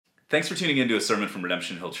Thanks for tuning in to a sermon from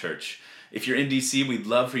Redemption Hill Church. If you're in DC, we'd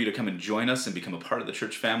love for you to come and join us and become a part of the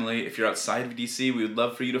church family. If you're outside of DC, we would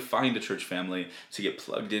love for you to find a church family to get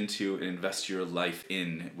plugged into and invest your life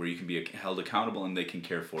in, where you can be held accountable and they can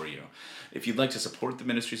care for you. If you'd like to support the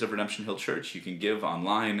ministries of Redemption Hill Church, you can give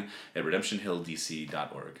online at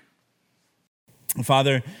redemptionhilldc.org.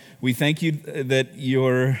 Father, we thank you that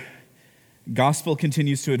your gospel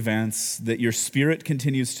continues to advance, that your spirit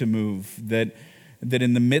continues to move, that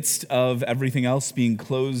in the midst of everything else being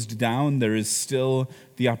closed down, there is still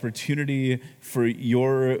the opportunity for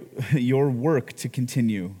your work to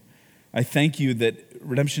continue. I thank you that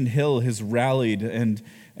Redemption Hill has rallied and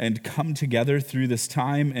come together through this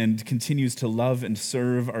time and continues to love and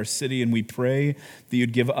serve our city. And we pray that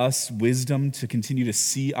you'd give us wisdom to continue to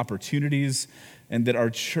see opportunities, and that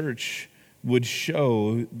our church would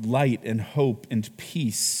show light and hope and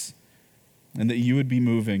peace, and that you would be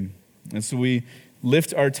moving. And so we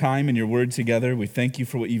lift our time in your word together. We thank you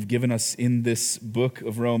for what you've given us in this book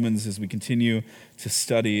of Romans as we continue to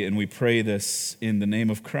study, and we pray this in the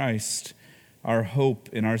name of Christ, our hope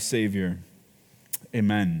and our Savior.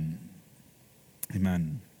 Amen.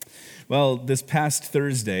 Amen. Well, this past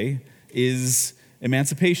Thursday is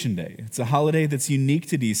Emancipation Day. It's a holiday that's unique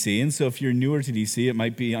to DC, and so if you're newer to DC, it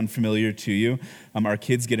might be unfamiliar to you. Our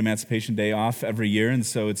kids get Emancipation Day off every year, and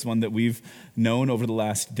so it's one that we've known over the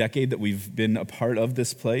last decade that we've been a part of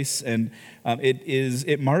this place, and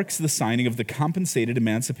it marks the signing of the Compensated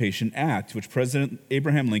Emancipation Act, which President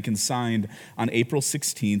Abraham Lincoln signed on April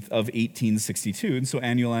 16th of 1862, and so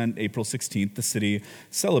annually on April 16th, the city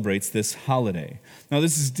celebrates this holiday. Now,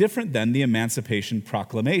 this is different than the Emancipation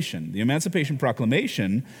Proclamation. The Emancipation Proclamation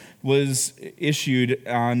was issued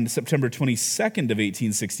on September 22nd of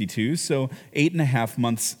 1862, so 8.5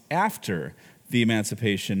 months after the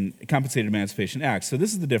Compensated Emancipation Act. So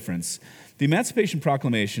this is the difference. The Emancipation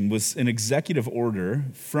Proclamation was an executive order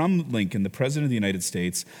from Lincoln, the President of the United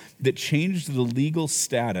States, that changed the legal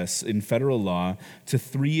status in federal law to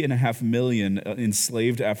 3.5 million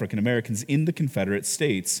enslaved African Americans in the Confederate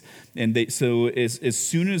States. And so as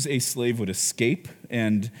soon as a slave would escape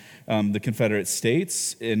and the Confederate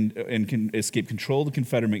States and can escape control of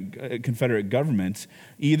the Confederate government,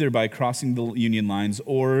 either by crossing the Union lines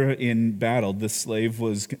or in battle, the slave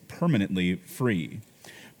was permanently free.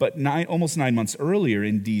 But almost 9 months earlier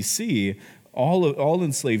in D.C., all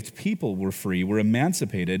enslaved people were free, were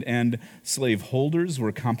emancipated, and slave holders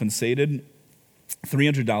were compensated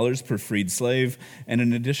 $300 per freed slave, and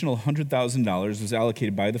an additional $100,000 was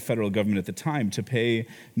allocated by the federal government at the time to pay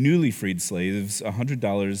newly freed slaves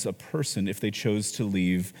 $100 a person if they chose to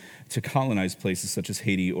leave to colonize places such as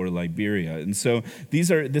Haiti or Liberia. And so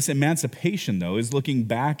this emancipation, though, is looking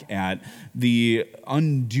back at the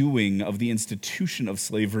undoing of the institution of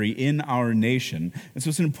slavery in our nation. And so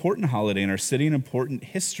it's an important holiday in our city, an important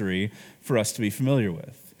history for us to be familiar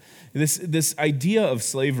with. This idea of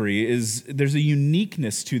slavery there's a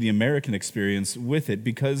uniqueness to the American experience with it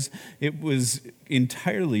because it was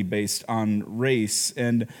entirely based on race,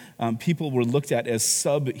 and people were looked at as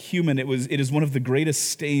subhuman. It is one of the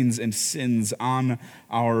greatest stains and sins on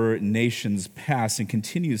our nation's past and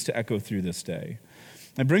continues to echo through this day.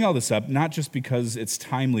 I bring all this up not just because it's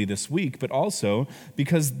timely this week, but also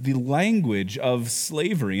because the language of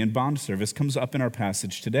slavery and bond service comes up in our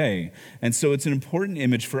passage today. And so it's an important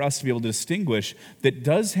image for us to be able to distinguish that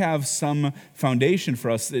does have some foundation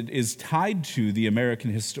for us that is tied to the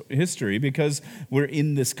American history because we're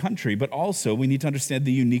in this country, but also we need to understand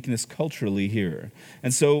the uniqueness culturally here.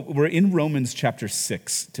 And so we're in Romans chapter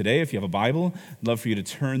 6 today. If you have a Bible, I'd love for you to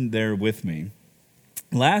turn there with me.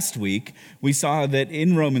 Last week, we saw that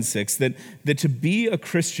in Romans 6, that to be a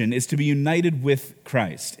Christian is to be united with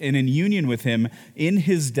Christ and in union with him in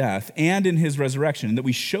his death and in his resurrection, and that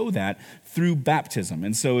we show that through baptism.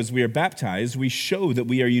 And so as we are baptized, we show that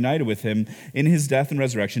we are united with him in his death and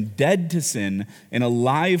resurrection, dead to sin and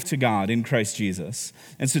alive to God in Christ Jesus.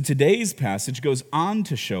 And so today's passage goes on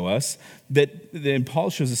to show us and Paul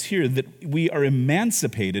shows us here, that we are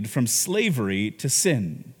emancipated from slavery to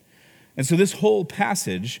sin. And so this whole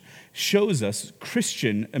passage shows us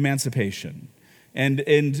Christian emancipation.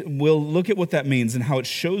 And we'll look at what that means and how it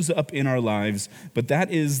shows up in our lives. But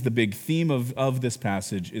that is the big theme of this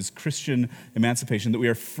passage, is Christian emancipation, that we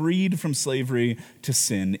are freed from slavery to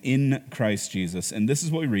sin in Christ Jesus. And this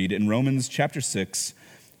is what we read in Romans chapter 6,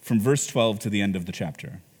 from verse 12 to the end of the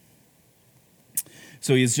chapter.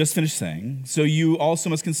 So he has just finished saying, "So you also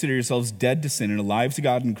must consider yourselves dead to sin and alive to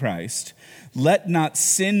God in Christ. Let not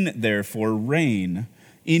sin, therefore, reign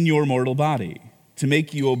in your mortal body, to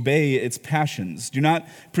make you obey its passions. Do not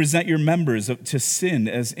present your members to sin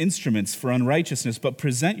as instruments for unrighteousness, but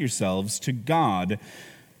present yourselves to God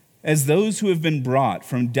as those who have been brought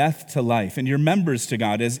from death to life, and your members to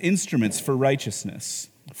God as instruments for righteousness.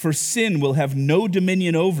 For sin will have no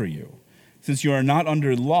dominion over you, since you are not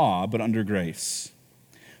under law, but under grace.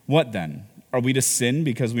 What then? Are we to sin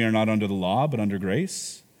because we are not under the law, but under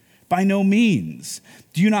grace? By no means.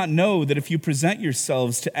 Do you not know that if you present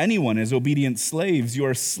yourselves to anyone as obedient slaves, you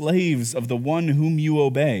are slaves of the one whom you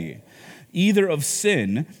obey, either of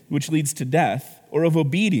sin, which leads to death, or of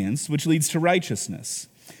obedience, which leads to righteousness?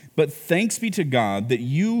 But thanks be to God that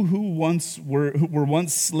you who were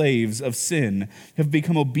once slaves of sin have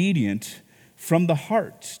become obedient from the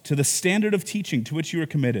heart to the standard of teaching to which you are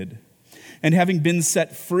committed, and having been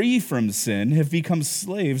set free from sin, have become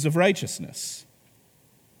slaves of righteousness.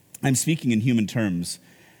 I'm speaking in human terms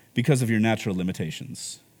because of your natural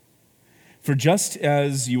limitations. For just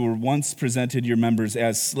as you were once presented your members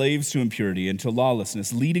as slaves to impurity and to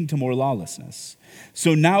lawlessness, leading to more lawlessness,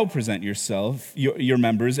 so now present your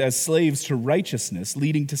members as slaves to righteousness,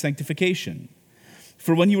 leading to sanctification.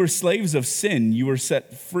 For when you were slaves of sin, you were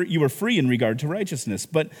free in regard to righteousness.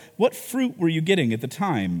 But what fruit were you getting at the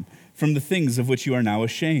time from the things of which you are now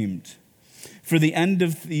ashamed? For the end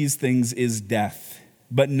of these things is death.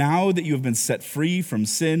 But now that you have been set free from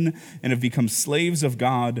sin and have become slaves of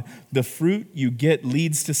God, the fruit you get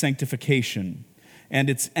leads to sanctification, and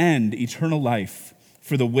its end, eternal life.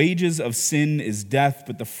 For the wages of sin is death,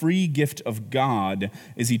 but the free gift of God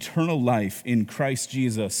is eternal life in Christ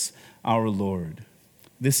Jesus our Lord.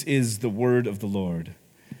 This is the word of the Lord.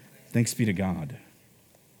 Thanks be to God.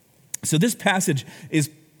 So this passage is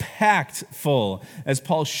packed full as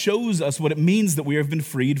Paul shows us what it means that we have been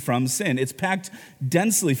freed from sin. It's packed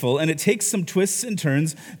densely full, and it takes some twists and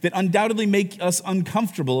turns that undoubtedly make us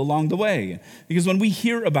uncomfortable along the way. Because when we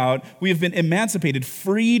hear about we have been emancipated,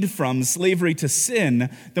 freed from slavery to sin,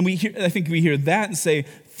 then I think we hear that and say,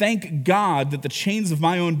 thank God that the chains of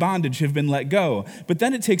my own bondage have been let go. But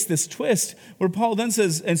then it takes this twist where Paul then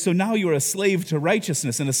says, and so now you are a slave to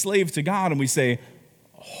righteousness and a slave to God, and we say,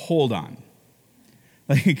 hold on.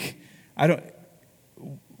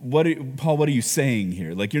 Paul, what are you saying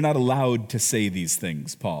here? You're not allowed to say these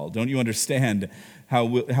things, Paul. Don't you understand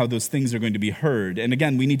how those things are going to be heard? And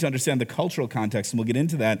again, we need to understand the cultural context, and we'll get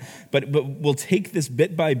into that. But we'll take this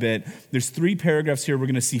bit by bit. There's 3 paragraphs here. We're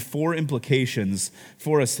going to see 4 implications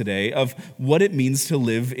for us today of what it means to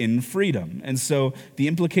live in freedom. And so the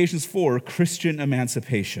implications for Christian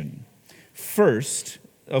emancipation. First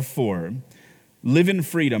of 4, live in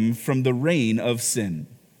freedom from the reign of sin.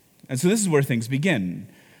 And so this is where things begin.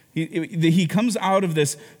 He comes out of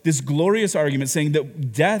this glorious argument saying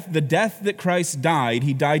that the death that Christ died,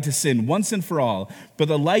 he died to sin once and for all. But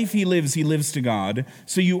the life he lives to God.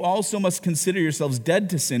 So you also must consider yourselves dead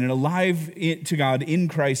to sin and alive to God in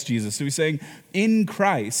Christ Jesus. So he's saying, in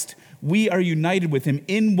Christ, we are united with him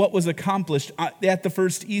in what was accomplished at the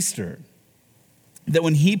first Easter. That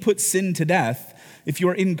when he put sin to death, if you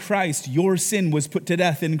are in Christ, your sin was put to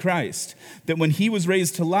death in Christ. That when he was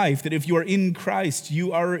raised to life, that if you are in Christ,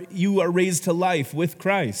 you are raised to life with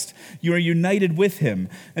Christ. You are united with him.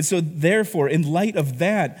 And so therefore, in light of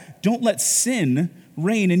that, don't let sin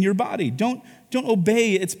reign in your body. Don't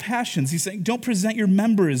obey its passions. He's saying, don't present your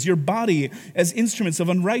members, your body, as instruments of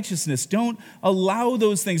unrighteousness. Don't allow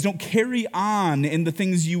those things. Don't carry on in the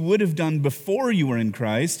things you would have done before you were in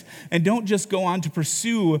Christ. And don't just go on to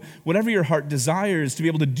pursue whatever your heart desires, to be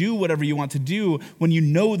able to do whatever you want to do when you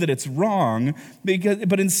know that it's wrong.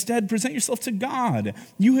 But instead, present yourself to God.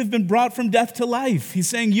 You have been brought from death to life. He's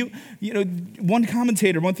saying, one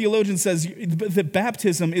commentator, one theologian says that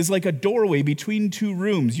baptism is like a doorway between 2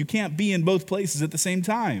 rooms. You can't be in both places at the same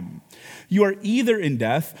time. You are either in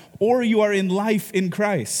death or you are in life in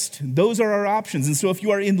Christ. Those are our options. And so if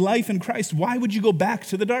you are in life in Christ, why would you go back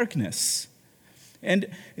to the darkness? And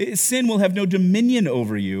sin will have no dominion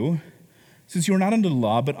over you, since you are not under the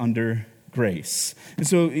law, but under grace. And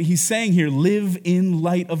so he's saying here, live in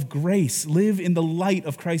light of grace. Live in the light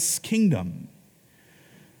of Christ's kingdom.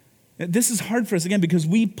 This is hard for us, again, because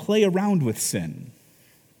we play around with sin.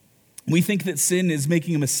 We think that sin is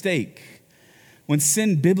making a mistake. When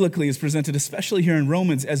sin biblically is presented, especially here in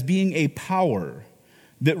Romans, as being a power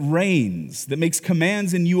that reigns, that makes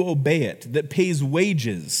commands and you obey it, that pays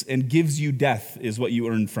wages and gives you death is what you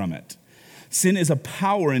earn from it. Sin is a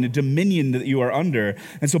power and a dominion that you are under.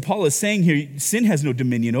 And so Paul is saying here, sin has no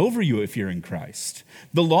dominion over you if you're in Christ.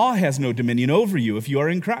 The law has no dominion over you if you are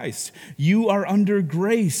in Christ. You are under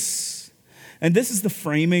grace. And this is the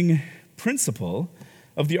framing principle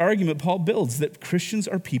of the argument Paul builds that Christians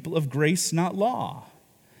are people of grace, not law.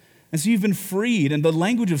 And so you've been freed, and the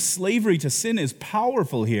language of slavery to sin is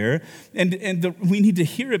powerful here, and we need to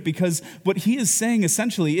hear it because what he is saying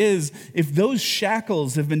essentially is, if those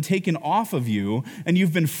shackles have been taken off of you and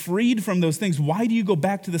you've been freed from those things, why do you go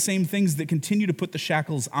back to the same things that continue to put the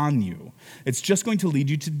shackles on you? It's just going to lead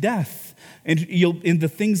you to death. And in the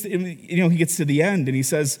things that, he gets to the end and he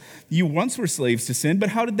says, you once were slaves to sin,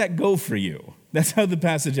 but how did that go for you? That's how the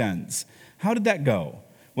passage ends. How did that go?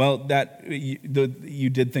 Well, you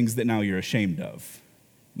did things that now you're ashamed of.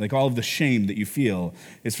 Like all of the shame that you feel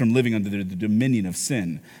is from living under the dominion of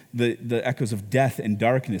sin. The echoes of death and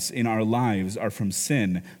darkness in our lives are from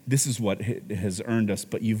sin. This is what has earned us,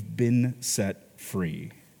 but you've been set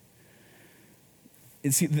free.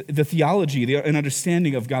 See, the theology and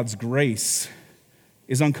understanding of God's grace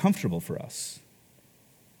is uncomfortable for us.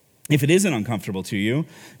 If it isn't uncomfortable to you,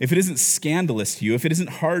 if it isn't scandalous to you, if it isn't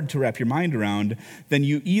hard to wrap your mind around, then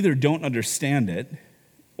you either don't understand it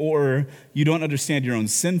or you don't understand your own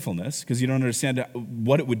sinfulness because you don't understand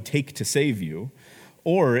what it would take to save you,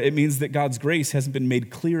 or it means that God's grace hasn't been made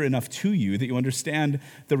clear enough to you that you understand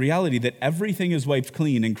the reality that everything is wiped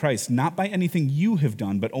clean in Christ, not by anything you have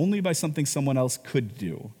done, but only by something someone else could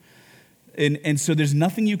do. And so there's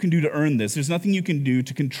nothing you can do to earn this. There's nothing you can do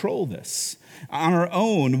to control this. On our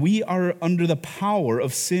own, we are under the power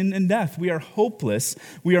of sin and death. We are hopeless.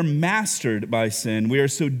 We are mastered by sin. We are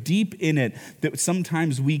so deep in it that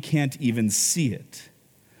sometimes we can't even see it.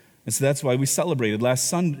 And so that's why we celebrated last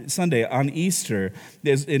Sunday on Easter,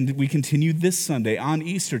 and we continue this Sunday on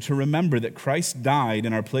Easter to remember that Christ died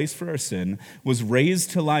in our place for our sin, was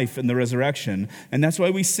raised to life in the resurrection, and that's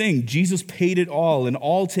why we sing, Jesus paid it all, and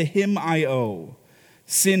all to him I owe.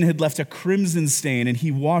 Sin had left a crimson stain, and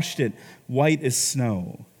he washed it white as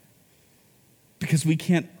snow. Because we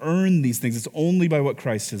can't earn these things. It's only by what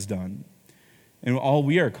Christ has done. And all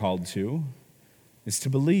we are called to is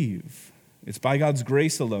to believe. It's by God's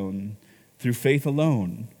grace alone, through faith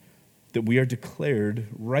alone, that we are declared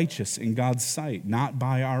righteous in God's sight, not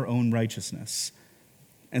by our own righteousness.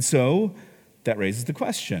 And so that raises the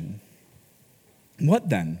question, what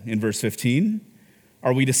then? In verse 15,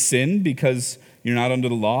 are we to sin because you're not under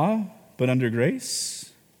the law, but under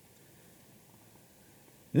grace?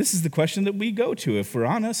 This is the question that we go to if we're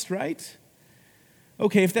honest, right?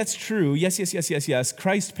 Okay, if that's true, yes,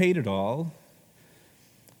 Christ paid it all.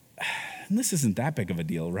 And this isn't that big of a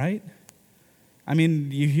deal, right? I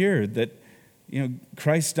mean, you hear that,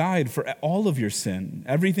 Christ died for all of your sin,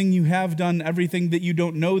 everything you have done, everything that you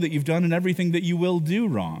don't know that you've done, and everything that you will do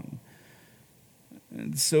wrong.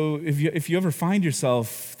 And so if you ever find yourself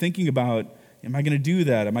thinking about, am I going to do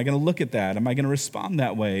that? Am I going to look at that? Am I going to respond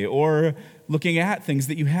that way? Or looking at things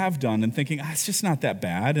that you have done and thinking, it's just not that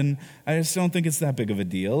bad, and I just don't think it's that big of a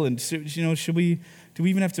deal. And so, do we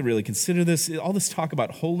even have to really consider this? All this talk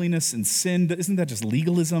about holiness and sin, isn't that just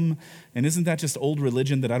legalism? And isn't that just old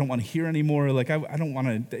religion that I don't want to hear anymore? Like, I don't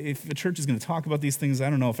want to, if the church is going to talk about these things, I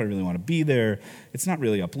don't know if I really want to be there. It's not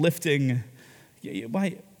really uplifting.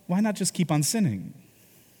 Why not just keep on sinning?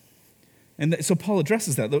 And so Paul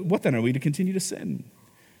addresses that. What then are we to continue to sin?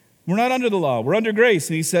 We're not under the law. We're under grace.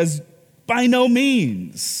 And he says, by no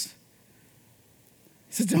means.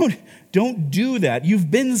 He says, don't do that. You've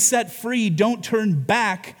been set free. Don't turn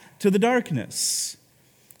back to the darkness.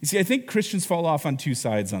 You see, I think Christians fall off on two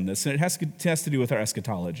sides on this, and it has to do with our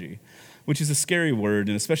eschatology, which is a scary word,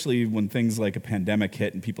 and especially when things like a pandemic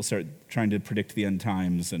hit and people start trying to predict the end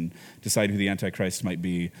times and decide who the Antichrist might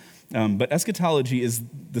be. But eschatology is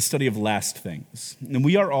the study of last things. And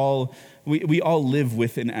we all live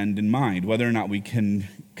with an end in mind, whether or not we can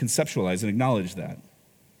conceptualize and acknowledge that.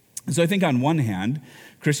 So I think on one hand,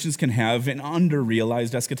 Christians can have an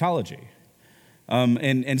under-realized eschatology.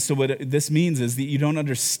 And so what this means is that you don't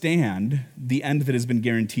understand the end that has been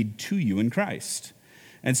guaranteed to you in Christ.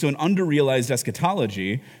 And so an under-realized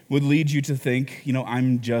eschatology would lead you to think,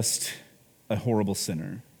 I'm just a horrible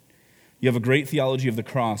sinner. You have a great theology of the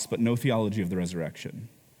cross, but no theology of the resurrection.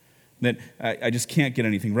 That I just can't get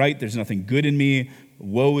anything right. There's nothing good in me.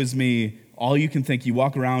 Woe is me. All you can think, you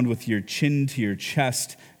walk around with your chin to your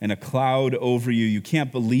chest and a cloud over you. You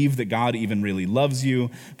can't believe that God even really loves you,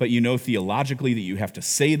 but you know theologically that you have to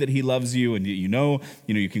say that he loves you, and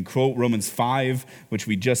you can quote Romans 5, which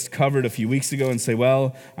we just covered a few weeks ago, and say,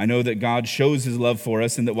 well, I know that God shows his love for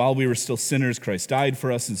us, and that while we were still sinners, Christ died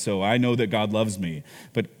for us, and so I know that God loves me.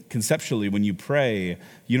 But conceptually, when you pray,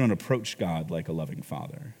 you don't approach God like a loving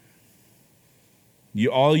father.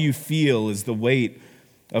 All you feel is the weight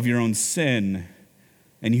of your own sin,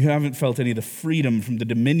 and you haven't felt any of the freedom from the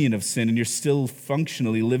dominion of sin, and you're still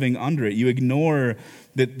functionally living under it. You ignore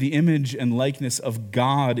that the image and likeness of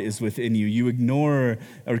God is within you. You ignore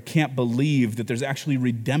or can't believe that there's actually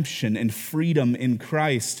redemption and freedom in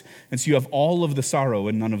Christ. And so you have all of the sorrow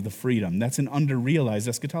and none of the freedom. That's an underrealized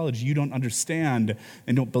eschatology. You don't understand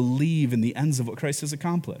and don't believe in the ends of what Christ has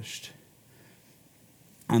accomplished.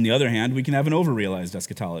 On the other hand, we can have an overrealized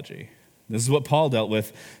eschatology. This is what Paul dealt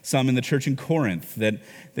with some in the church in Corinth, that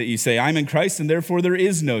you say, I'm in Christ and therefore there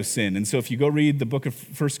is no sin. And so if you go read the book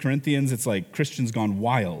of 1 Corinthians, it's like Christians gone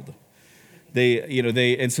wild.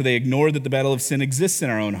 And so they ignore that the battle of sin exists in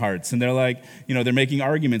our own hearts. And they're like, they're making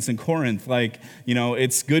arguments in Corinth like,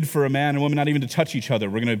 it's good for a man and woman not even to touch each other.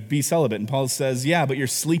 We're going to be celibate. And Paul says, yeah, but you're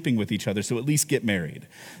sleeping with each other, so at least get married.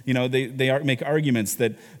 They make arguments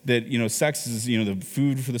that sex is, the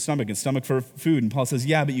food for the stomach and stomach for food. And Paul says,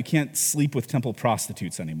 yeah, but you can't sleep with temple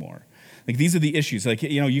prostitutes anymore. Like, these are the issues. Like,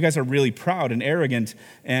 you guys are really proud and arrogant,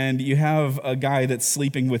 and you have a guy that's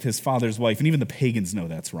sleeping with his father's wife, and even the pagans know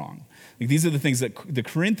that's wrong. Like, these are the things that the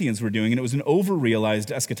Corinthians were doing, and it was an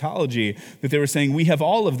over-realized eschatology that they were saying, we have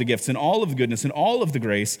all of the gifts and all of the goodness and all of the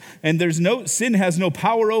grace, and sin has no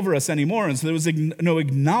power over us anymore. And so there was no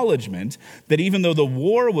acknowledgement that even though the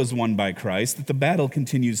war was won by Christ, that the battle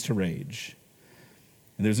continues to rage.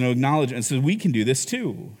 And there's no acknowledgement. And so we can do this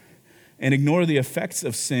too, and ignore the effects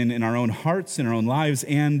of sin in our own hearts, in our own lives,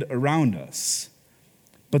 and around us.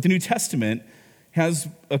 But the New Testament has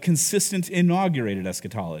a consistent inaugurated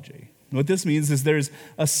eschatology. What this means is there's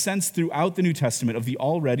a sense throughout the New Testament of the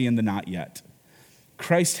already and the not yet.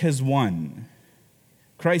 Christ has won.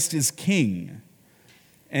 Christ is king,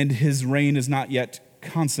 and his reign is not yet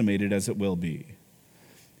consummated as it will be.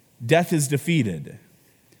 Death is defeated,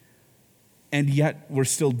 and yet we're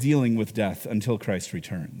still dealing with death until Christ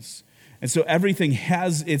returns. And so everything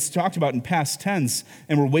it's talked about in past tense,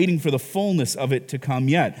 and we're waiting for the fullness of it to come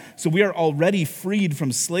yet. So we are already freed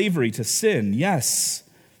from slavery to sin, yes.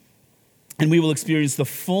 And we will experience the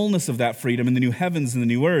fullness of that freedom in the new heavens and the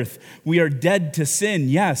new earth. We are dead to sin,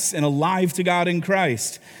 yes, and alive to God in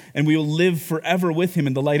Christ. And we will live forever with him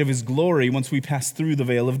in the light of his glory once we pass through the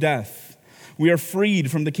veil of death. We are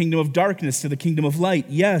freed from the kingdom of darkness to the kingdom of light,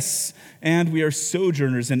 yes, and we are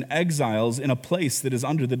sojourners and exiles in a place that is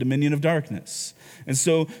under the dominion of darkness. And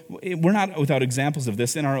so we're not without examples of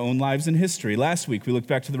this in our own lives and history. Last week, we looked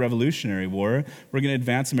back to the Revolutionary War. We're going to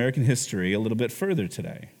advance American history a little bit further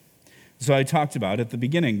today. So I talked about at the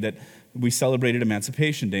beginning that we celebrated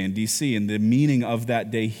Emancipation Day in D.C., and the meaning of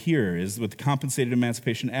that day here is with the Compensated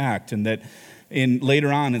Emancipation Act, and that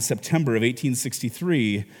later on in September of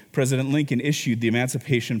 1863, President Lincoln issued the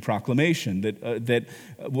Emancipation Proclamation that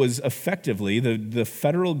was effectively the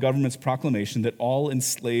federal government's proclamation that all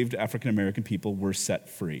enslaved African American people were set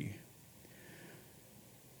free.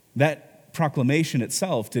 That proclamation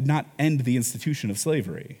itself did not end the institution of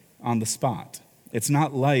slavery on the spot. It's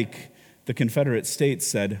not like the Confederate States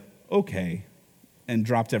said, okay, and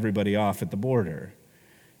dropped everybody off at the border,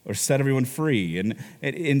 or set everyone free. And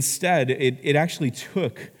instead, it actually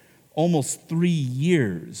took almost 3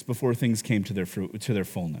 years before things came to their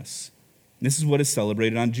fullness. And this is what is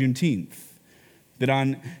celebrated on Juneteenth. That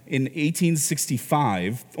in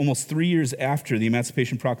 1865, almost 3 years after the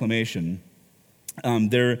Emancipation Proclamation,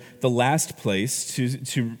 the last place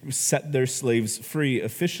to set their slaves free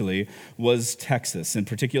officially was Texas, and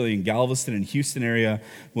particularly in Galveston and Houston area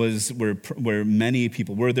was where many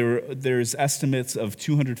people were. There's estimates of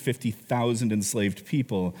 250,000 enslaved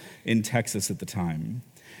people in Texas at the time.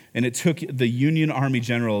 And it took the Union Army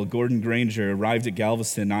General Gordon Granger arrived at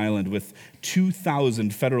Galveston Island with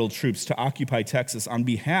 2,000 federal troops to occupy Texas on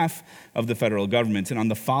behalf of the federal government. And on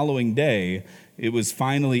the following day, it was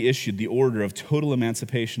finally issued the order of total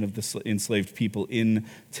emancipation of the enslaved people in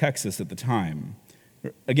Texas at the time.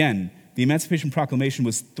 Again, the Emancipation Proclamation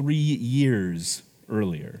was 3 years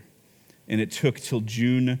earlier. And it took till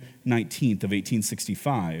June 19th of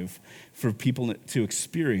 1865 for people to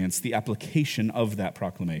experience the application of that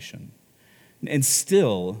proclamation. And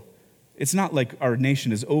still, it's not like our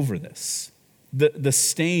nation is over this. The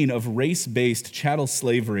stain of race-based chattel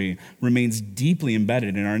slavery remains deeply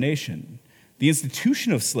embedded in our nation. The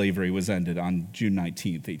institution of slavery was ended on June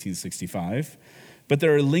 19th, 1865, but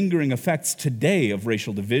there are lingering effects today of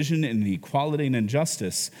racial division, inequality, and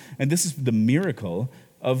injustice. And this is the miracle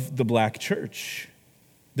of the black church.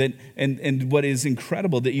 And what is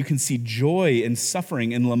incredible, that you can see joy and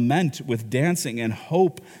suffering and lament with dancing and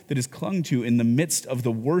hope that is clung to in the midst of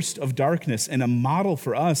the worst of darkness, and a model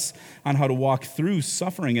for us on how to walk through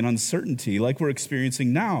suffering and uncertainty like we're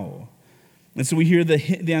experiencing now. And so we hear the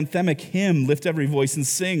anthemic hymn, Lift Every Voice and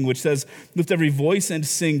Sing, which says, lift every voice and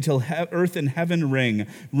sing till earth and heaven ring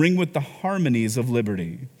with the harmonies of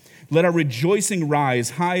liberty. Let our rejoicing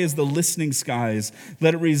rise high as the listening skies.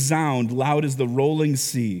 Let it resound loud as the rolling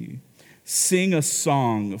sea. Sing a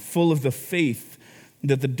song full of the faith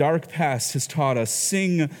that the dark past has taught us.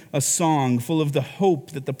 Sing a song full of the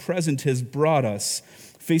hope that the present has brought us.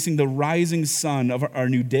 Facing the rising sun of our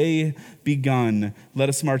new day begun, let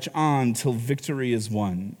us march on till victory is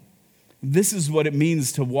won. This is what it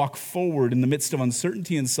means to walk forward in the midst of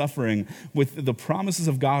uncertainty and suffering with the promises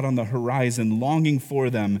of God on the horizon, longing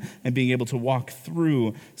for them and being able to walk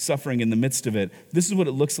through suffering in the midst of it. This is what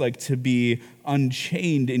it looks like to be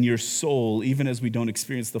unchained in your soul, even as we don't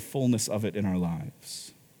experience the fullness of it in our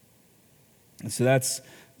lives. And so that's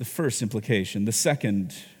the first implication. The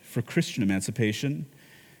second, for Christian emancipation,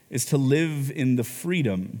 is to live in the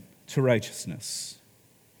freedom to righteousness.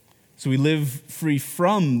 So we live free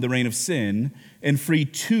from the reign of sin and free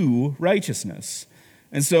to righteousness.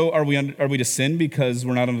 And so are we to sin because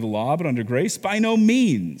we're not under the law but under grace? By no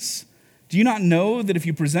means. Do you not know that if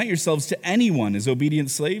you present yourselves to anyone as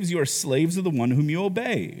obedient slaves, you are slaves of the one whom you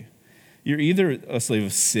obey? You're either a slave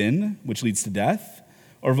of sin, which leads to death,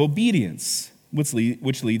 or of obedience, which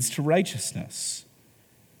leads to righteousness.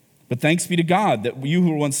 But thanks be to God that you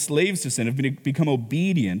who were once slaves to sin have become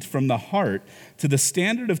obedient from the heart to the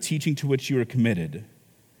standard of teaching to which you are committed.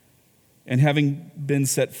 And having been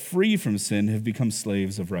set free from sin, have become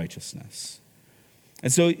slaves of righteousness.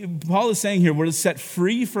 And so Paul is saying here, we're set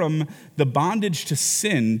free from the bondage to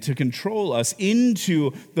sin to control us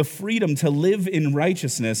into the freedom to live in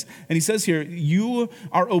righteousness. And he says here,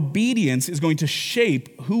 our obedience is going to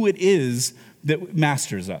shape who it is that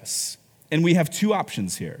masters us. And we have two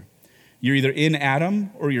options here. You're either in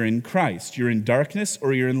Adam or you're in Christ. You're in darkness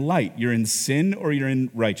or you're in light. You're in sin or you're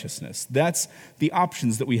in righteousness. That's the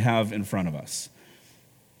options that we have in front of us.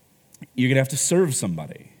 You're going to have to serve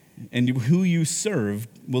somebody. And who you serve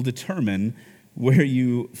will determine where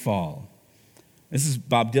you fall. This is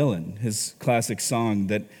Bob Dylan, his classic song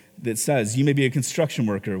that says, you may be a construction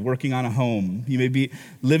worker working on a home. You may be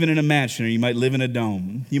living in a mansion or you might live in a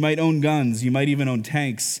dome. You might own guns. You might even own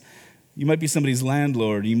tanks. You might be somebody's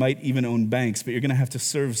landlord. You might even own banks, but you're going to have to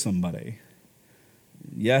serve somebody.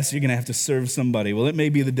 Yes, you're going to have to serve somebody. Well, it may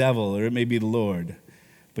be the devil or it may be the Lord,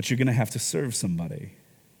 but you're going to have to serve somebody.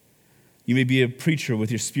 You may be a preacher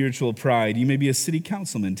with your spiritual pride. You may be a city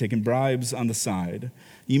councilman taking bribes on the side.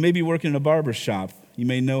 You may be working in a barber shop. You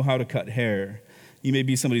may know how to cut hair. You may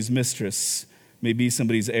be somebody's mistress, may be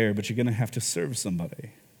somebody's heir, but you're going to have to serve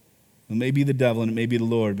somebody. It may be the devil and it may be the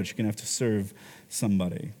Lord, but you're going to have to serve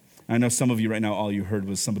somebody. I know some of you right now, all you heard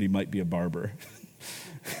was somebody might be a barber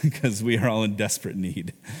because we are all in desperate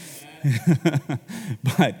need.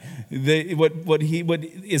 But what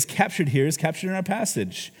is captured here is captured in our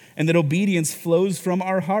passage, and that obedience flows from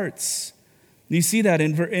our hearts. You see that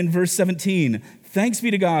in verse 17. Thanks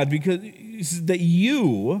be to God because that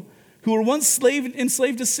you who were once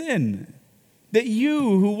enslaved to sin, that you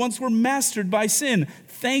who once were mastered by sin,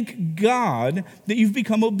 thank God that you've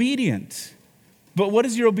become obedient. But what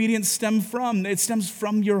does your obedience stem from? It stems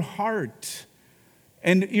from your heart.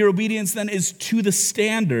 And your obedience then is to the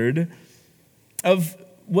standard of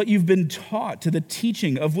what you've been taught, to the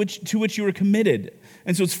teaching to which you were committed.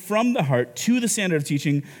 And so it's from the heart to the standard of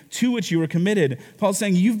teaching to which you were committed. Paul's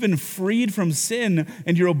saying you've been freed from sin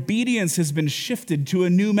and your obedience has been shifted to a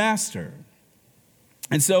new master.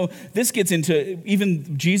 And so this gets into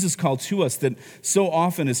even Jesus' call to us that so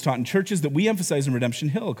often is taught in churches that we emphasize in Redemption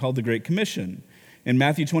Hill called the Great Commission. In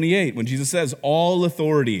Matthew 28, when Jesus says, all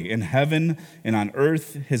authority in heaven and on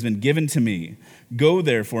earth has been given to me. Go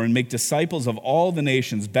therefore and make disciples of all the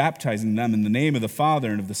nations, baptizing them in the name of the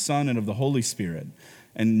Father and of the Son and of the Holy Spirit.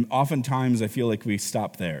 And oftentimes I feel like we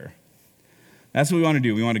stop there. That's what we want to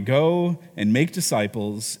do. We want to go and make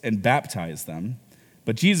disciples and baptize them.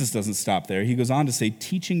 But Jesus doesn't stop there. He goes on to say,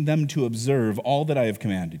 teaching them to observe all that I have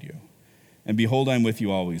commanded you. And behold, I'm with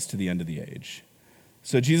you always to the end of the age.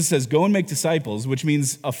 So Jesus says, go and make disciples, which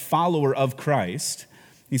means a follower of Christ.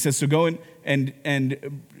 He says, so go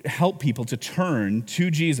and help people to turn to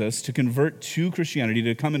Jesus, to convert to Christianity,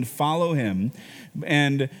 to come and follow him.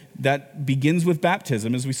 And that begins with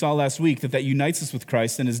baptism, as we saw last week, that unites us with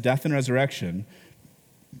Christ in his death and resurrection.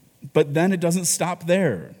 But then it doesn't stop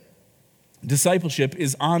there. Discipleship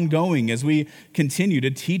is ongoing as we continue to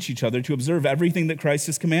teach each other to observe everything that Christ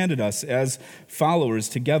has commanded us as followers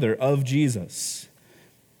together of Jesus.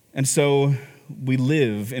 And so we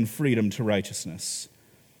live in freedom to righteousness.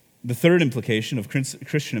 The third implication of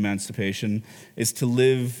Christian emancipation is to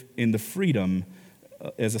live in the freedom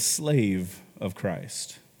as a slave of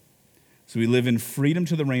Christ. So we live in freedom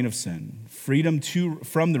to the reign of sin,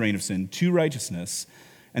 from the reign of sin to righteousness,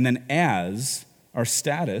 and then as our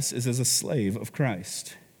status is as a slave of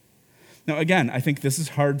Christ. Now, again, I think this is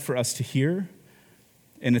hard for us to hear,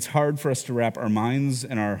 and it's hard for us to wrap our minds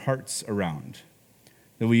and our hearts around.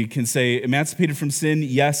 That we can say, emancipated from sin,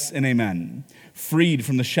 yes and amen. Freed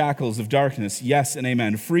from the shackles of darkness, yes and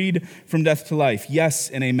amen. Freed from death to life, yes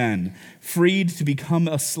and amen. Freed to become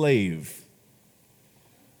a slave.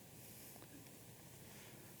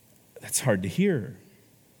 That's hard to hear.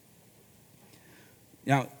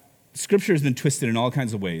 Now, Scripture has been twisted in all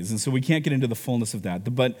kinds of ways, and so we can't get into the fullness of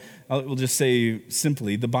that. But we'll just say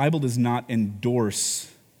simply, the Bible does not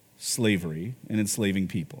endorse slavery and enslaving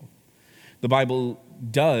people. The Bible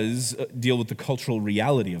does deal with the cultural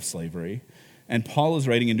reality of slavery, and Paul is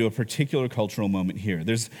writing into a particular cultural moment here.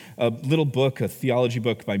 There's a little book, a theology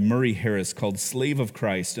book by Murray Harris called Slave of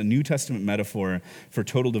Christ, a New Testament metaphor for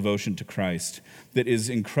total devotion to Christ that is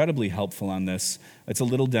incredibly helpful on this. It's a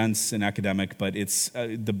little dense and academic, but it's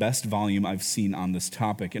the best volume I've seen on this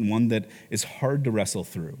topic, and one that is hard to wrestle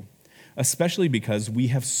through, especially because we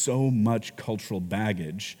have so much cultural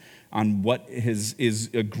baggage on what is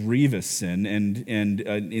a grievous sin and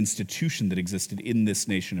an institution that existed in this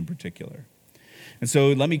nation in particular. And so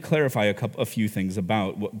let me clarify a few things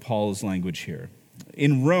about what Paul's language here.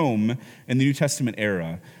 In Rome, in the New Testament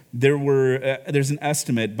era, there's an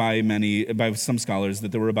estimate by some scholars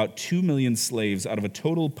that there were about 2 million slaves out of a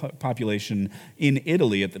total population in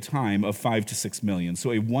Italy at the time of 5 to 6 million,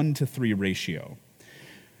 so a 1-to-3 ratio.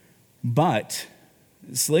 But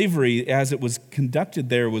slavery, as it was conducted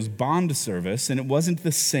there, was bond service, and it wasn't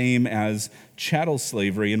the same as chattel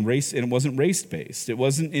slavery and it wasn't race-based. It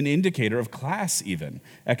wasn't an indicator of class even,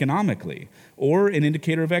 economically, or an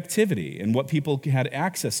indicator of activity and what people had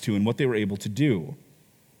access to and what they were able to do.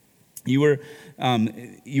 You were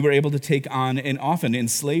able to take on, and often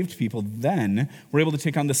enslaved people then were able to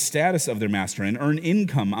take on the status of their master and earn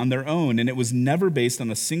income on their own, and it was never based on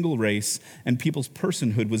a single race, and people's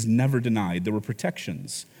personhood was never denied. There were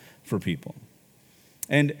protections for people.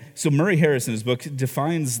 And so Murray Harris in his book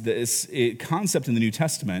defines this concept in the New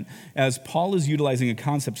Testament as Paul is utilizing a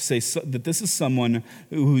concept to say that this is someone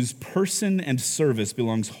whose person and service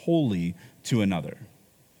belongs wholly to another.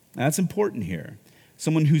 Now, that's important here.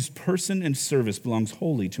 Someone whose person and service belongs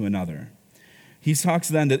wholly to another. He talks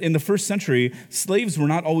then that in the first century, slaves were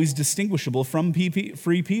not always distinguishable from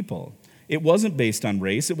free people. It wasn't based on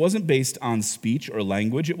race. It wasn't based on speech or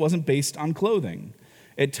language. It wasn't based on clothing.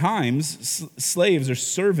 At times, slaves or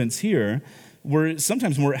servants here were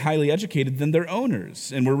sometimes more highly educated than their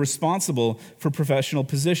owners and were responsible for professional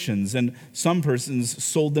positions. And some persons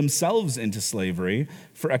sold themselves into slavery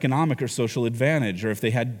for economic or social advantage, or if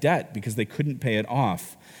they had debt because they couldn't pay it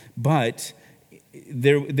off. But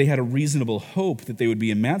they had a reasonable hope that they would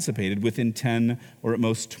be emancipated within 10 or at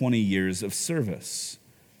most 20 years of service.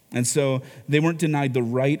 And so they weren't denied the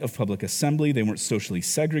right of public assembly. They weren't socially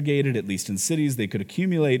segregated, at least in cities. They could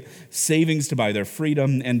accumulate savings to buy their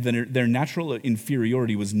freedom, and their natural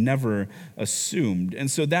inferiority was never assumed.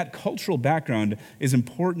 And so that cultural background is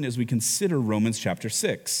important as we consider Romans chapter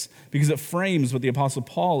 6, because it frames what the Apostle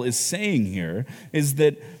Paul is saying here, is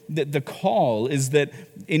that the call is that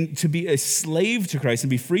to be a slave to Christ and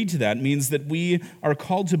be freed to that means that we are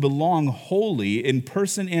called to belong wholly in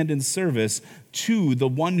person and in service to the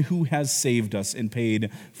one who has saved us and paid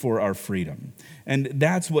for our freedom. And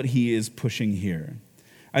that's what he is pushing here.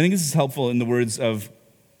 I think this is helpful in the words of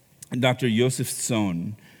Dr. Josef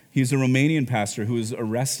Tson. He's a Romanian pastor who was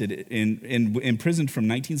arrested and imprisoned from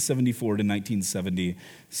 1974 to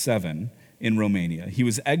 1977 in Romania. He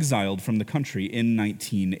was exiled from the country in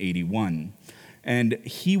 1981. And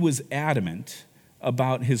he was adamant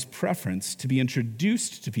about his preference to be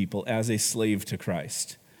introduced to people as a slave to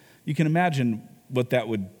Christ. You can imagine what that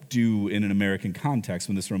would do in an American context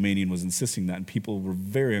when this Romanian was insisting that, and people were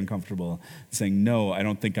very uncomfortable saying, no, I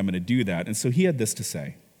don't think I'm going to do that. And so he had this to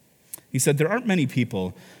say. He said, there aren't many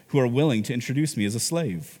people who are willing to introduce me as a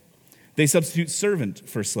slave. They substitute servant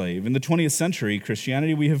for slave. In the 20th century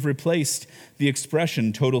Christianity, we have replaced the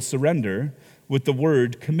expression total surrender with the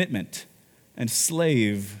word commitment, and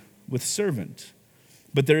slave with servant.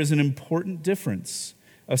 But there is an important difference.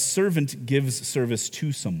 A servant gives service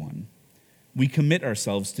to someone. We commit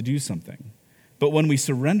ourselves to do something. But when we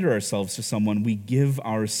surrender ourselves to someone, we give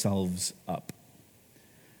ourselves up.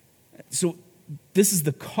 So this is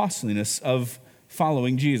the costliness of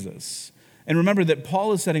following Jesus. And remember that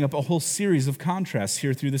Paul is setting up a whole series of contrasts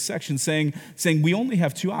here through this section, saying we only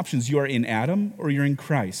have two options. You are in Adam or you're in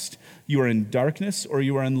Christ. You are in darkness or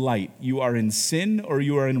you are in light. You are in sin or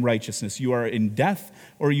you are in righteousness. You are in death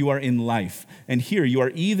or you are in life. And here you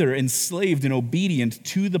are either enslaved and obedient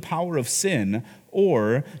to the power of sin,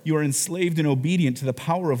 or you are enslaved and obedient to the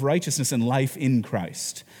power of righteousness and life in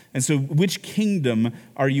Christ. And so which kingdom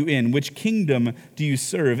are you in? Which kingdom do you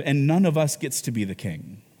serve? And none of us gets to be the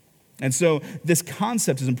king. And so this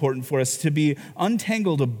concept is important for us to be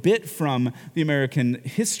untangled a bit from the American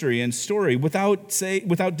history and story without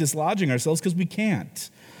dislodging ourselves, because we can't.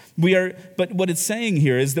 But what it's saying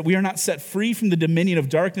here is that we are not set free from the dominion of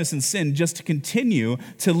darkness and sin just to continue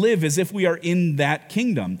to live as if we are in that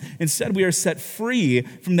kingdom. Instead, we are set free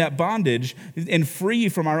from that bondage and free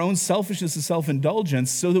from our own selfishness and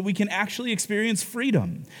self-indulgence so that we can actually experience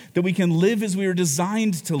freedom, that we can live as we are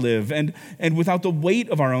designed to live and without the weight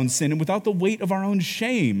of our own sin and without the weight of our own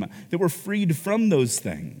shame, that we're freed from those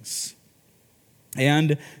things.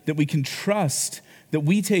 And that we can trust that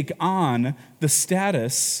we take on the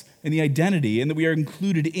status and the identity, and that we are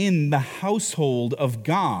included in the household of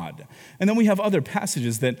God. And then we have other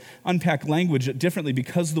passages that unpack language differently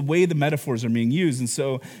because of the way the metaphors are being used. And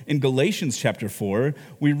so in Galatians chapter 4,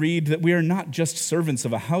 we read that we are not just servants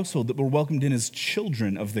of a household, that we're welcomed in as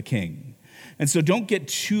children of the King. And so don't get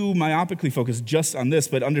too myopically focused just on this,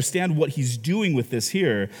 but understand what he's doing with this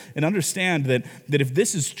here, and understand that if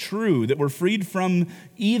this is true, that we're freed from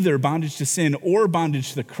either bondage to sin or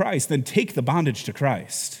bondage to Christ, then take the bondage to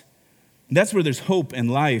Christ. That's where there's hope and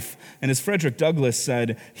life. And as Frederick Douglass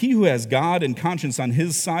said, he who has God and conscience on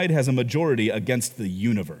his side has a majority against the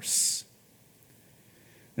universe.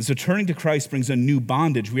 And so turning to Christ brings a new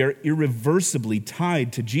bondage. We are irreversibly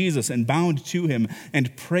tied to Jesus and bound to him,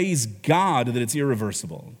 and praise God that it's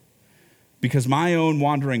irreversible. Because my own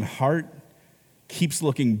wandering heart keeps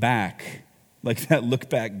looking back, like that look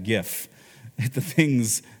back gif, at the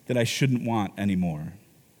things that I shouldn't want anymore.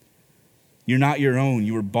 You're not your own.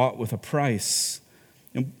 You were bought with a price.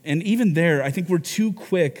 And even there, I think we're too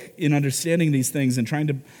quick in understanding these things and trying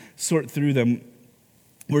to sort through them.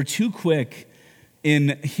 We're too quick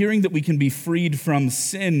in hearing that we can be freed from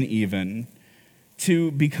sin even,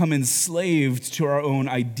 to become enslaved to our own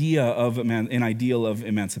idea of an ideal of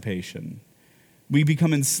emancipation. We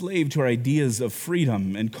become enslaved to our ideas of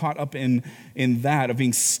freedom and caught up in that, of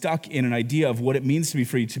being stuck in an idea of what it means to be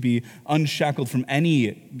free, to be unshackled from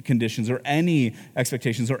any conditions or any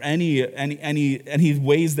expectations or any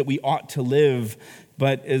ways that we ought to live.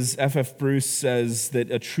 But as F.F. Bruce says,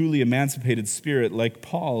 that a truly emancipated spirit like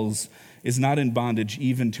Paul's is not in bondage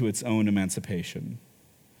even to its own emancipation.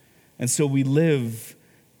 And so we live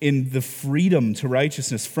in the freedom to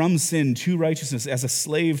righteousness, from sin to righteousness as a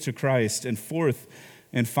slave to Christ. And fourth,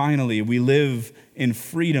 and finally, we live in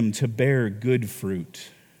freedom to bear good fruit.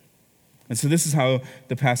 And so this is how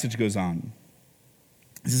the passage goes on.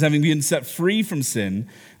 It says, having been set free from sin,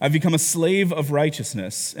 I've become a slave of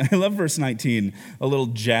righteousness. And I love verse 19, a little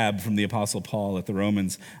jab from the Apostle Paul at the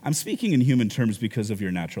Romans. I'm speaking in human terms because of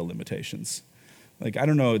your natural limitations. Like, I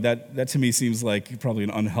don't know, that to me seems like probably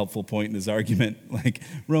an unhelpful point in his argument. Like,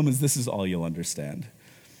 Romans, this is all you'll understand.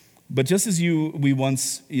 But just as you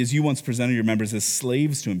once presented your members as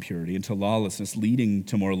slaves to impurity and to lawlessness, leading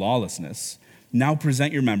to more lawlessness, now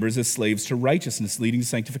present your members as slaves to righteousness, leading to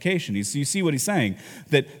sanctification. So you see what he's saying,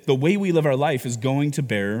 that the way we live our life is going to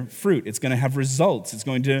bear fruit. It's going to have results. It's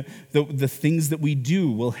going to, the things that we do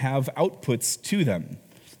will have outputs to them.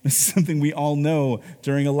 This is something we all know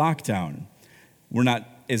during a lockdown. We're not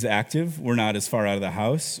as active. We're not as far out of the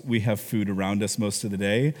house. We have food around us most of the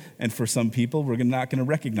day. And for some people, we're not going to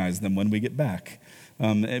recognize them when we get back.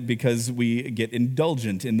 Because we get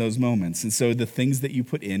indulgent in those moments. And so the things that you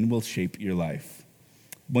put in will shape your life.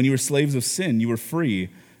 When you were slaves of sin, you were free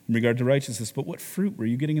in regard to righteousness. But what fruit were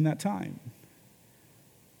you getting in that time?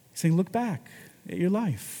 He's saying, look back at your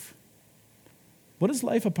life. What does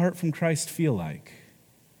life apart from Christ feel like?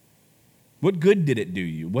 What good did it do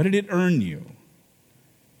you? What did it earn you?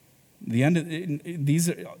 These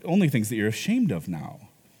are only things that you're ashamed of now.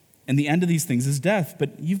 And the end of these things is death.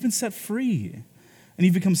 But you've been set free. And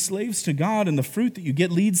you've become slaves to God, and the fruit that you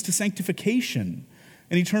get leads to sanctification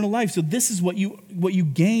and eternal life. So this is what you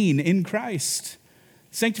gain in Christ.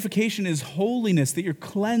 Sanctification is holiness, that you're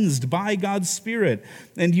cleansed by God's Spirit,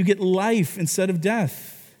 and you get life instead of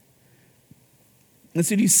death. And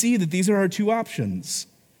so do you see that these are our two options?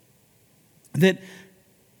 That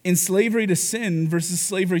in slavery to sin versus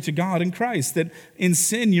slavery to God in Christ. That in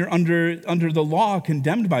sin, you're under the law,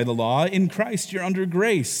 condemned by the law. In Christ, you're under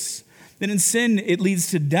grace. Then in sin, it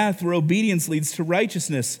leads to death, where obedience leads to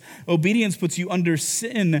righteousness. Obedience puts you under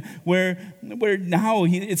sin, where now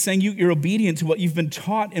it's saying you're obedient to what you've been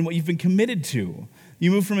taught and what you've been committed to. You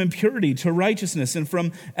move from impurity to righteousness, and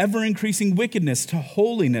from ever-increasing wickedness to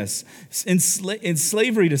holiness, in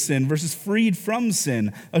slavery to sin versus freed from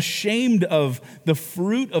sin, ashamed of the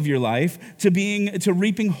fruit of your life to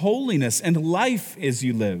reaping holiness and life as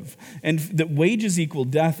you live, and that wages equal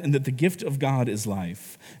death, and that the gift of God is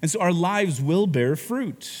life. And so our lives will bear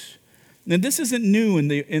fruit. And this isn't new in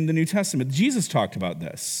the New Testament. Jesus talked about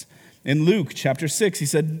this. In Luke chapter 6, he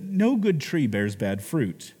said, "No good tree bears bad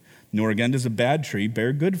fruit, nor again does a bad tree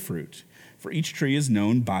bear good fruit. For each tree is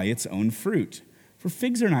known by its own fruit. For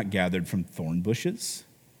figs are not gathered from thorn bushes,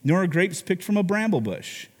 nor are grapes picked from a bramble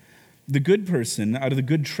bush. The good person out of the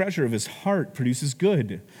good treasure of his heart produces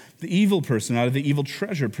good. The evil person out of the evil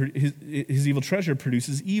treasure, his evil treasure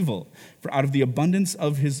produces evil. For out of the abundance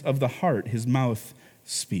of the heart, his mouth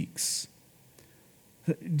speaks."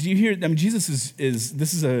 Do you hear? I mean, Jesus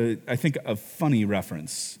this is I think a funny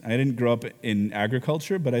reference. I didn't grow up in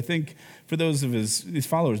agriculture, but I think for those of his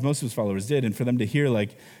followers, most of his followers did, and for them to hear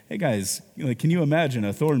like, "Hey guys, can you imagine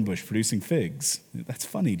a thorn bush producing figs? That's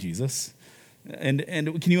funny, Jesus." And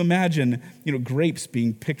can you imagine, grapes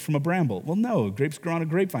being picked from a bramble? Well, no, grapes grow on a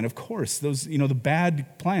grapevine. Of course, those, the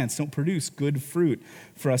bad plants don't produce good fruit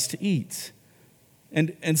for us to eat.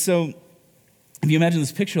 And so, if you imagine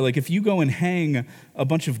this picture, like if you go and hang a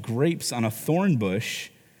bunch of grapes on a thorn bush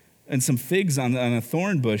and some figs on a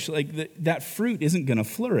thorn bush, like that fruit isn't going to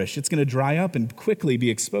flourish. It's going to dry up and quickly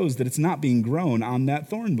be exposed that it's not being grown on that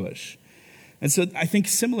thorn bush. And so I think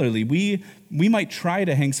similarly, we might try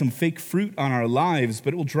to hang some fake fruit on our lives,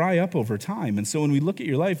 but it will dry up over time. And so when we look at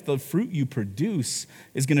your life, the fruit you produce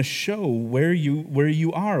is going to show where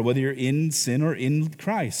you are, whether you're in sin or in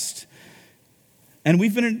Christ. And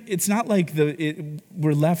it's not like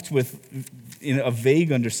we're left with a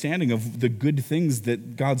vague understanding of the good things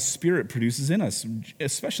that God's Spirit produces in us.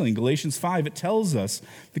 Especially in Galatians 5, it tells us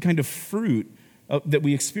the kind of fruit that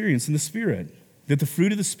we experience in the Spirit. That the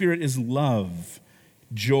fruit of the Spirit is love,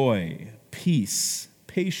 joy, peace,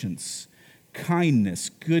 patience, kindness,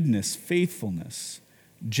 goodness, faithfulness,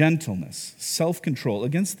 gentleness, self-control.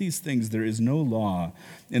 Against these things there is no law.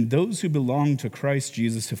 And those who belong to Christ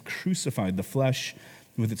Jesus have crucified the flesh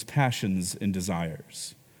with its passions and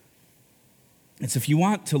desires. And so if you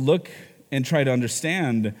want to look and try to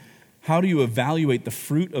understand how do you evaluate the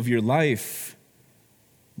fruit of your life,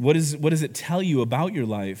 what does it tell you about your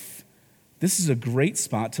life, this is a great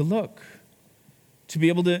spot to look. To be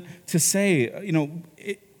able to say,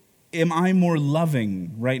 am I more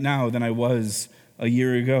loving right now than I was a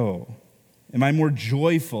year ago? Am I more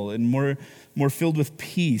joyful and more filled with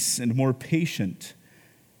peace and more patient?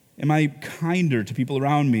 Am I kinder to people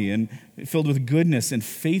around me and filled with goodness and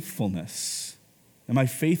faithfulness? Am I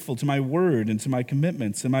faithful to my word and to my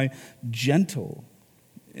commitments? Am I gentle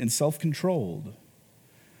and self-controlled?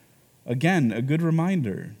 Again, a good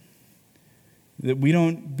reminder that we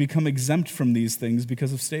don't become exempt from these things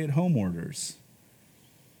because of stay-at-home orders.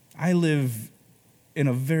 I live in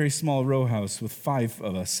a very small row house with 5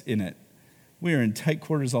 of us in it. We are in tight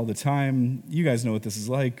quarters all the time. You guys know what this is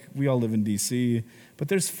like. We all live in D.C., but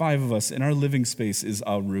there's 5 of us, and our living space is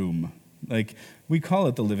a room. Like, we call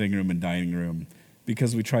it the living room and dining room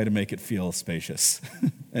because we try to make it feel spacious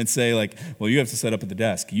and say, like, well, you have to set up at the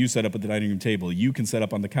desk. You set up at the dining room table. You can set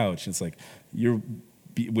up on the couch. It's like, you're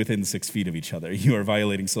within 6 feet of each other. You are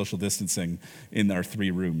violating social distancing in our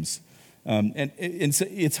 3 rooms. And so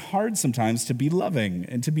it's hard sometimes to be loving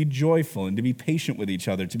and to be joyful and to be patient with each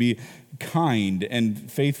other, to be kind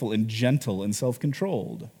and faithful and gentle and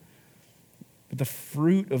self-controlled. But the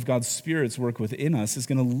fruit of God's Spirit's work within us is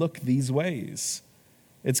going to look these ways.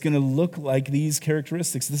 It's going to look like these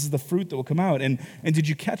characteristics. This is the fruit that will come out. And did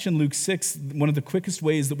you catch in Luke 6, one of the quickest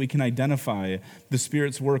ways that we can identify the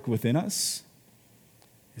Spirit's work within us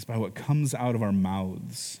is by what comes out of our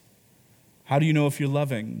mouths. How do you know if you're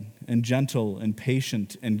loving and gentle and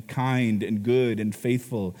patient and kind and good and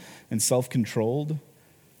faithful and self-controlled?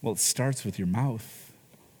 Well, it starts with your mouth.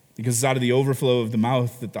 Because it's out of the overflow of the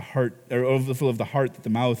mouth that the heart that the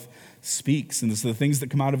mouth speaks. And so the things that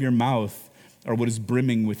come out of your mouth are what is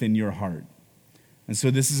brimming within your heart. And so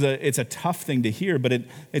it's a tough thing to hear, but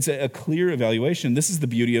it's a clear evaluation. This is the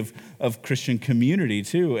beauty of Christian community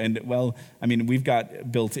too. And we've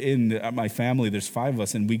got built in my family, there's 5 of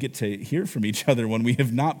us, and we get to hear from each other when we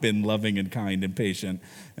have not been loving and kind and patient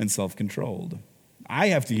and self-controlled. I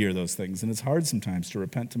have to hear those things, and it's hard sometimes to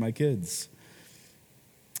repent to my kids.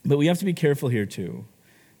 But we have to be careful here too,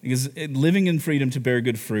 Because living in freedom to bear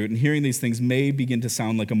good fruit and hearing these things may begin to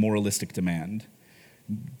sound like a moralistic demand.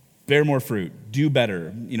 Bear more fruit, do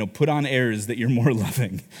better, put on airs that you're more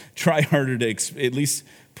loving, try harder to at least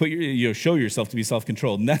show yourself to be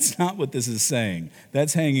self-controlled. And that's not what this is saying.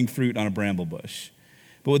 That's hanging fruit on a bramble bush.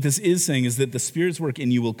 But what this is saying is that the Spirit's work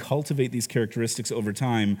in you will cultivate these characteristics over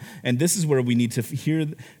time. And this is where we need to hear,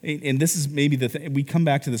 and this is maybe the thing, we come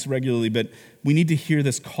back to this regularly, but we need to hear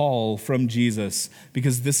this call from Jesus,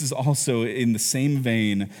 because this is also in the same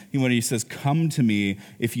vein when he says, "Come to me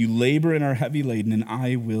if you labor and are heavy laden, and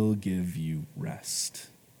I will give you rest.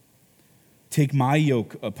 Take my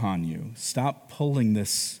yoke upon you." Stop pulling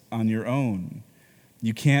this on your own.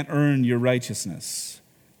 You can't earn your righteousness.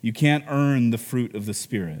 You can't earn the fruit of the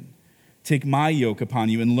Spirit. "Take my yoke upon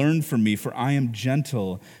you and learn from me, for I am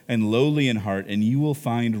gentle and lowly in heart, and you will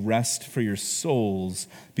find rest for your souls,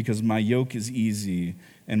 because my yoke is easy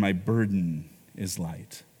and my burden is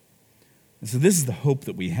light." And so this is the hope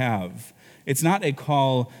that we have. It's not a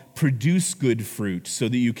call, produce good fruit so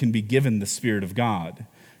that you can be given the Spirit of God.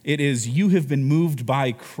 It is, you have been moved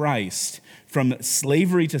by Christ from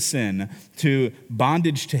slavery to sin to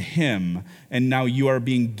bondage to him, and now you are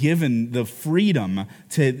being given the freedom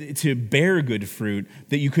to bear good fruit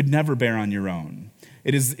that you could never bear on your own.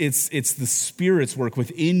 It's the Spirit's work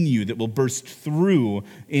within you that will burst through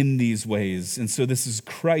in these ways. And so this is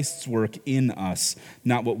Christ's work in us,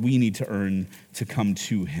 not what we need to earn to come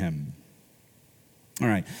to him. All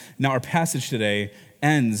right, now our passage today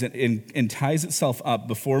ends and ties itself up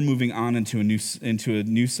before moving on into a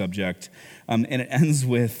new subject, and it ends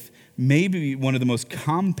with maybe one of the most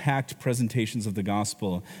compact presentations of the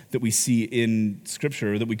gospel that we see in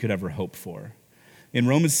Scripture that we could ever hope for. In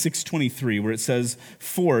Romans 6:23, where it says,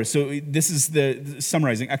 "For," so this is the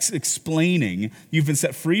summarizing, explaining, "you've been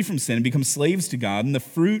set free from sin and become slaves to God, and the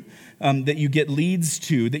fruit that you get leads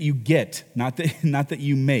to," that you get, not that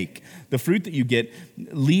you make, the fruit that you get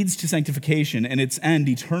leads to sanctification, and its end,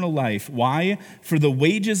 eternal life. Why? "For the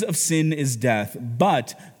wages of sin is death,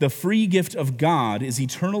 but the free gift of God is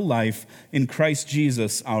eternal life in Christ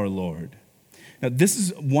Jesus our Lord." Now, this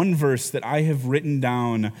is one verse that I have written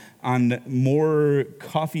down on more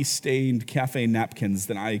coffee-stained cafe napkins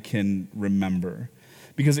than I can remember,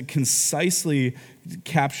 because it concisely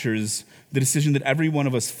captures the decision that every one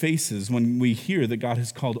of us faces when we hear that God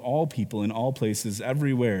has called all people in all places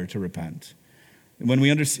everywhere to repent.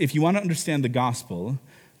 If you want to understand the gospel,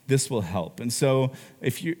 this will help. And so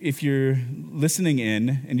if you're listening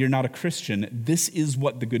in and you're not a Christian, this is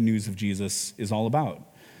what the good news of Jesus is all about.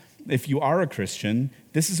 If you are a Christian,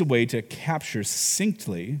 this is a way to capture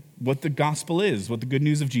succinctly what the gospel is, what the good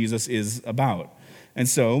news of Jesus is about. And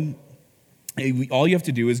so all you have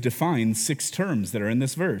to do is define 6 terms that are in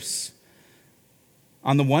this verse.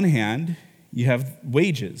 On the one hand, you have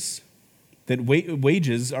wages. That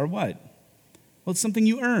wages are what? Well, it's something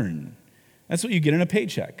you earn. That's what you get in a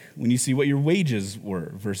paycheck when you see what your wages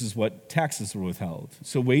were versus what taxes were withheld.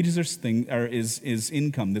 So wages is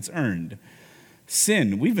income that's earned.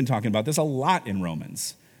 Sin, we've been talking about this a lot in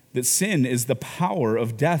Romans, that sin is the power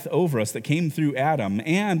of death over us that came through Adam,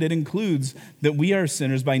 and it includes that we are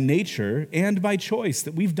sinners by nature and by choice,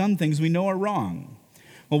 that we've done things we know are wrong.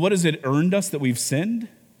 Well, what has it earned us that we've sinned?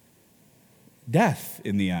 Death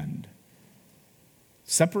in the end.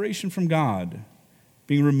 Separation from God,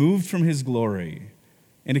 being removed from his glory,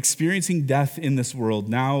 and experiencing death in this world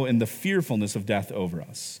now, and the fearfulness of death over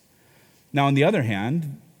us. Now, on the other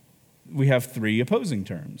hand, we have 3 opposing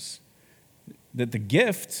terms. That the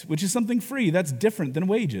gift, which is something free, that's different than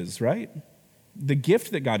wages, right? The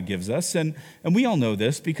gift that God gives us, and we all know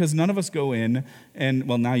this because none of us go in and,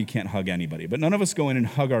 well, now you can't hug anybody, but none of us go in and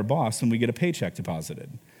hug our boss when we get a paycheck deposited.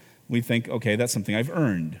 We think, okay, that's something I've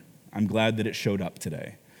earned. I'm glad that it showed up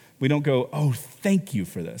today. We don't go, oh, thank you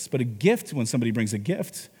for this. But a gift, when somebody brings a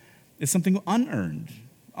gift, is something unearned,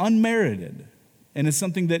 unmerited. And it's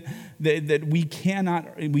something that we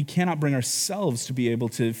cannot bring ourselves to be able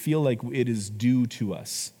to feel like it is due to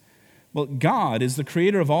us. Well, God is the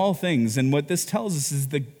creator of all things, and what this tells us is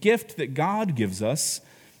the gift that God gives us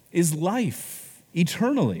is life,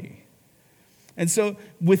 eternally. And so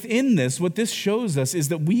within this, what this shows us is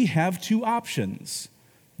that we have 2 options,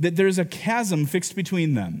 that there's a chasm fixed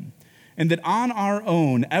between them, and that on our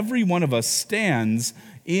own, every one of us stands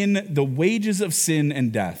in the wages of sin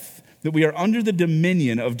and death. that we are under the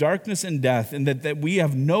dominion of darkness and death, and that we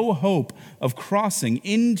have no hope of crossing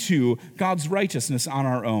into God's righteousness on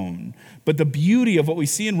our own. But the beauty of what we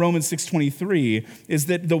see in Romans 6:23 is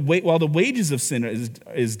that while the wages of sin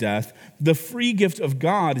is death, the free gift of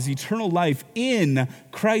God is eternal life in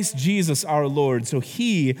Christ Jesus our Lord. So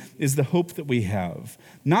he is the hope that we have.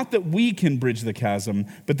 Not that we can bridge the chasm,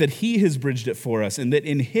 but that he has bridged it for us, and that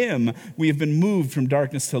in him we have been moved from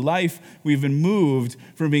darkness to life. We've been moved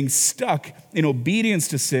from being stuck in obedience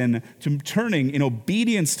to sin to turning in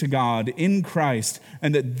obedience to God in Christ,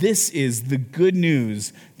 and that this is the good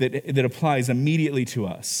news that applies immediately to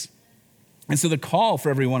us. And so the call for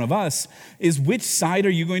every one of us is, which side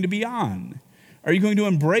are you going to be on? Are you going to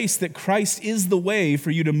embrace that Christ is the way for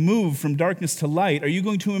you to move from darkness to light? Are you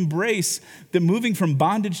going to embrace that moving from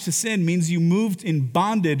bondage to sin means you moved in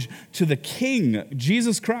bondage to the King,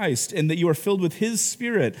 Jesus Christ, and that you are filled with his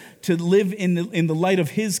Spirit to live in the light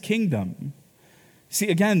of his kingdom? See,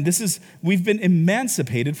 again, we've been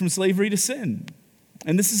emancipated from slavery to sin.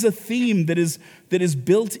 And this is a theme that is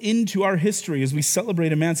built into our history as we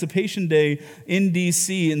celebrate Emancipation Day in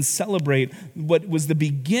D.C. and celebrate what was the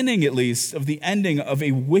beginning, at least, of the ending of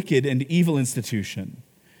a wicked and evil institution.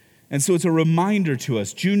 And so it's a reminder to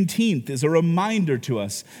us. Juneteenth is a reminder to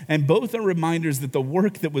us. And both are reminders that the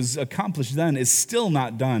work that was accomplished then is still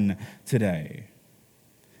not done today.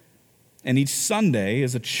 And each Sunday,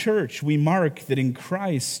 as a church, we mark that in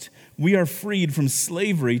Christ we are freed from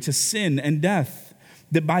slavery to sin and death.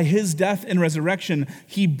 That by his death and resurrection,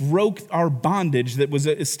 he broke our bondage that was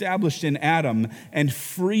established in Adam and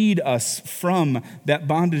freed us from that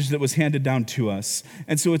bondage that was handed down to us.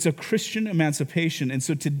 And so it's a Christian emancipation. And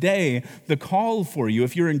so today, the call for you,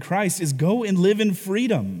 if you're in Christ, is go and live in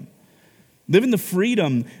freedom. Live in the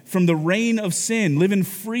freedom from the reign of sin. Live in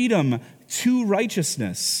freedom to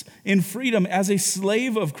righteousness, in freedom as a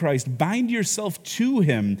slave of Christ. Bind yourself to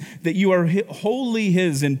him, that you are wholly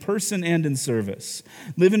his in person and in service.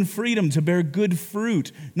 Live in freedom to bear good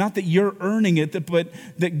fruit, not that you're earning it, but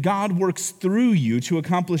that God works through you to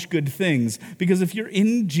accomplish good things. Because if you're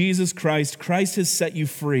in Jesus Christ, Christ has set you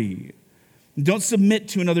free. Don't submit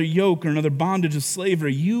to another yoke or another bondage of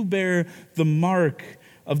slavery. You bear the mark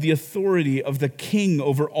of the authority of the King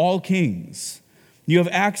over all kings. You have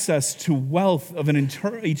access to wealth of an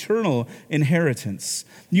eternal inheritance.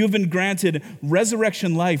 You have been granted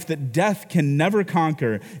resurrection life that death can never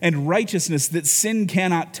conquer, and righteousness that sin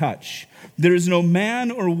cannot touch. There is no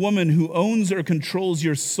man or woman who owns or controls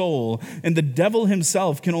your soul, and the devil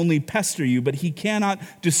himself can only pester you, but he cannot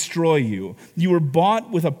destroy you. You were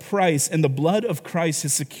bought with a price, and the blood of Christ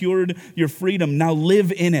has secured your freedom. Now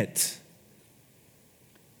live in it.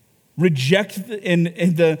 Reject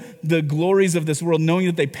the glories of this world, knowing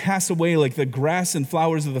that they pass away like the grass and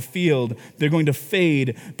flowers of the field. They're going to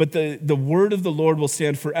fade, but the word of the Lord will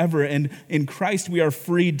stand forever. And in Christ we are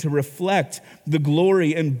freed to reflect the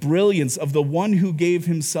glory and brilliance of the one who gave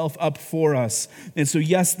himself up for us. And so,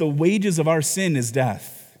 yes, the wages of our sin is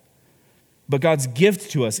death, but God's gift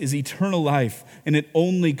to us is eternal life, and it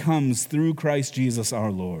only comes through Christ Jesus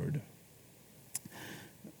our Lord.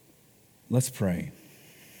 Let's pray.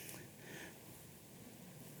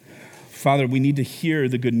 Father, we need to hear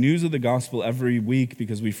the good news of the gospel every week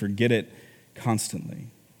because we forget it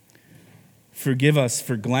constantly. Forgive us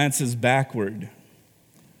for glances backward,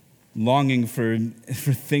 longing for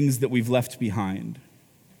things that we've left behind.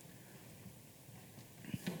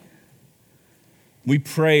 We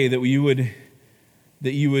pray that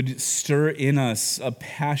you would stir in us a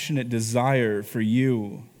passionate desire for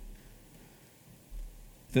you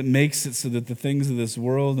that makes it so that the things of this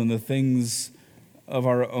world and the things of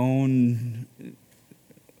our own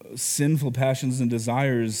sinful passions and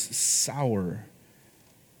desires sour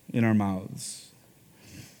in our mouths.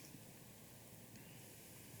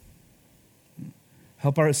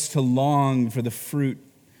 Help us to long for the fruit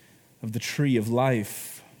of the tree of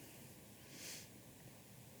life.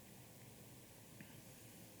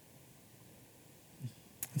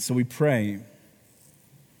 And so we pray.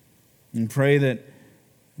 And pray that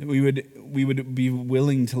we would be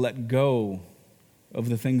willing to let go of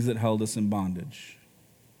the things that held us in bondage.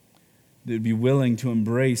 That we'd be willing to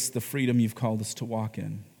embrace the freedom you've called us to walk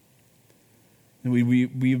in. And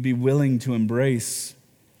we'd be willing to embrace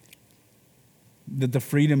that the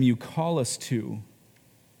freedom you call us to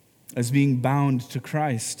as being bound to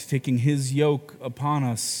Christ, taking his yoke upon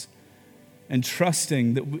us and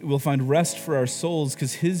trusting that we'll find rest for our souls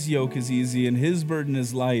because his yoke is easy and his burden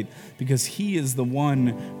is light because he is the one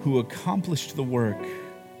who accomplished the work.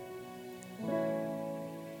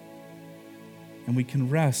 And we can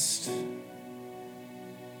rest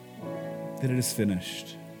that it is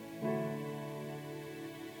finished.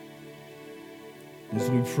 As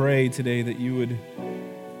we pray today that you would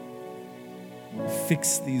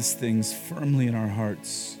fix these things firmly in our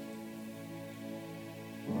hearts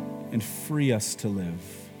and free us to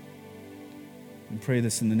live. We pray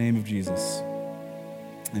this in the name of Jesus.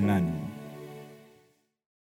 Amen.